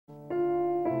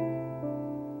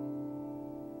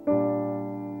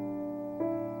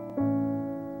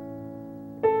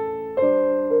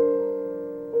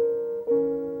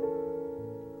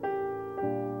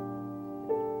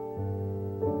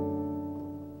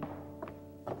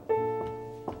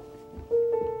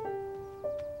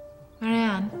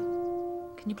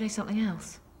Can you play something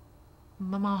else?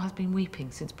 Mamma has been weeping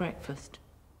since breakfast.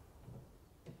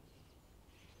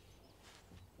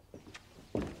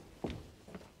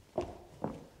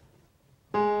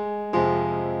 I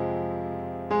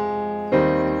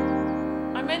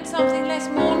meant something less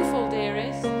mournful,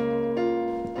 dearest.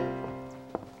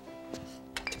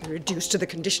 To be reduced to the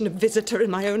condition of visitor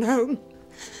in my own home.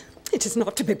 It is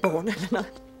not to be borne, Eleanor.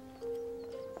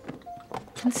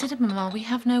 Consider, Mamma, we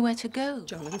have nowhere to go.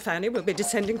 John and Fanny will be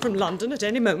descending from London at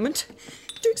any moment.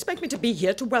 Do you expect me to be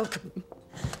here to welcome them?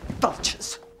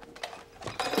 Vultures.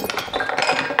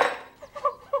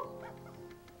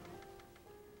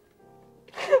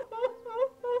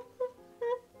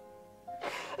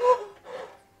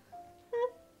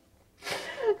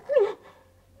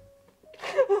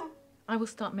 I will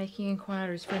start making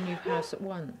inquiries for a new house at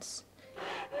once.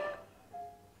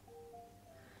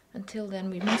 Until then,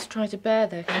 we must try to bear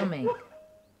their coming.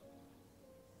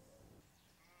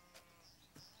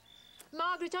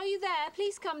 Margaret, are you there?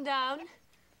 Please come down.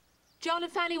 John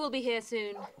and Fanny will be here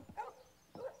soon.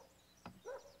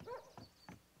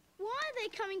 Why are they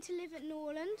coming to live at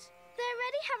Norland? They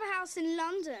already have a house in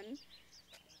London.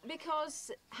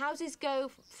 Because houses go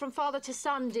from father to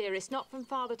son, dearest, not from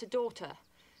father to daughter.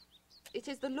 It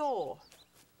is the law.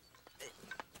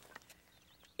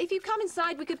 If you come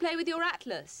inside, we could play with your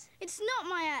atlas. It's not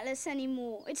my atlas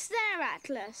anymore. It's their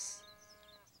atlas.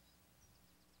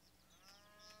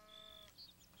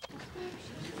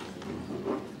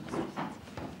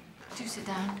 Do sit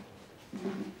down.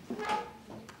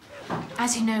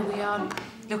 As you know, we are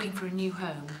looking for a new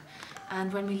home,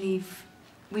 and when we leave,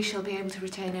 we shall be able to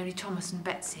retain only Thomas and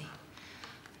Betsy.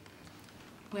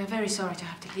 We are very sorry to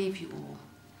have to leave you all,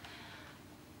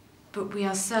 but we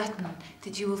are certain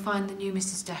that you will find the new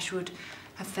Mrs. Dashwood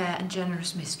a fair and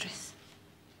generous mistress.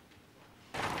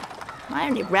 My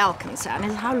only real concern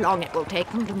is how long it will take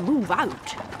them to move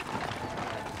out.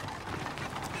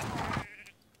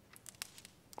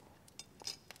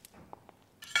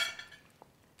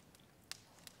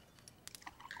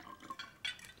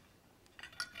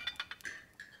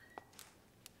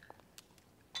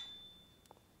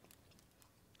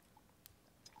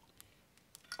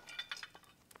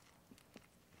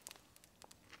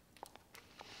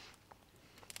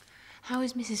 How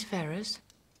is Mrs. Ferrars?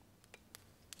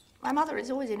 My mother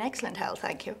is always in excellent health,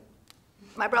 thank you.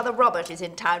 My brother Robert is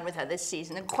in town with her this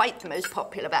season and quite the most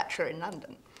popular bachelor in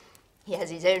London. He has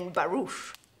his own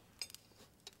barouche.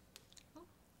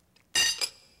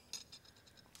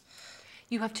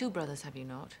 You have two brothers, have you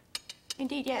not?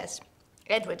 Indeed, yes.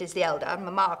 Edward is the elder, and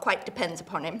Mamma quite depends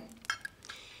upon him.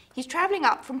 He's travelling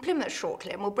up from Plymouth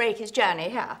shortly and will break his journey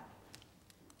here.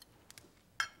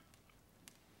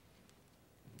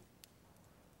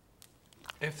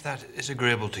 If that is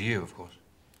agreeable to you, of course.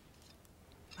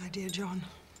 My dear John,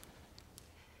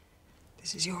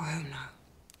 this is your home now.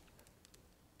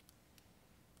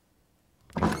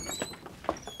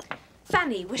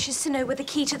 Fanny wishes to know where the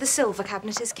key to the silver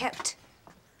cabinet is kept.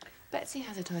 Betsy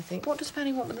has it, I think. What does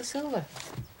Fanny want with the silver?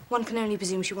 One can only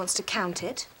presume she wants to count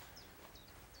it.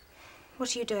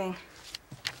 What are you doing?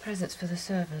 Presents for the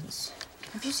servants.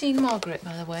 Have you seen Margaret,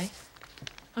 by the way?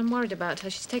 I'm worried about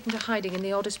her. She's taken to hiding in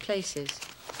the oddest places.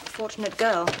 Fortunate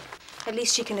girl. At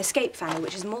least she can escape Fanny,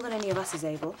 which is more than any of us is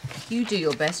able. You do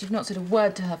your best. You've not said a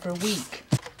word to her for a week.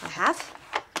 I have.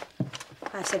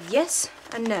 I've said yes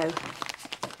and no.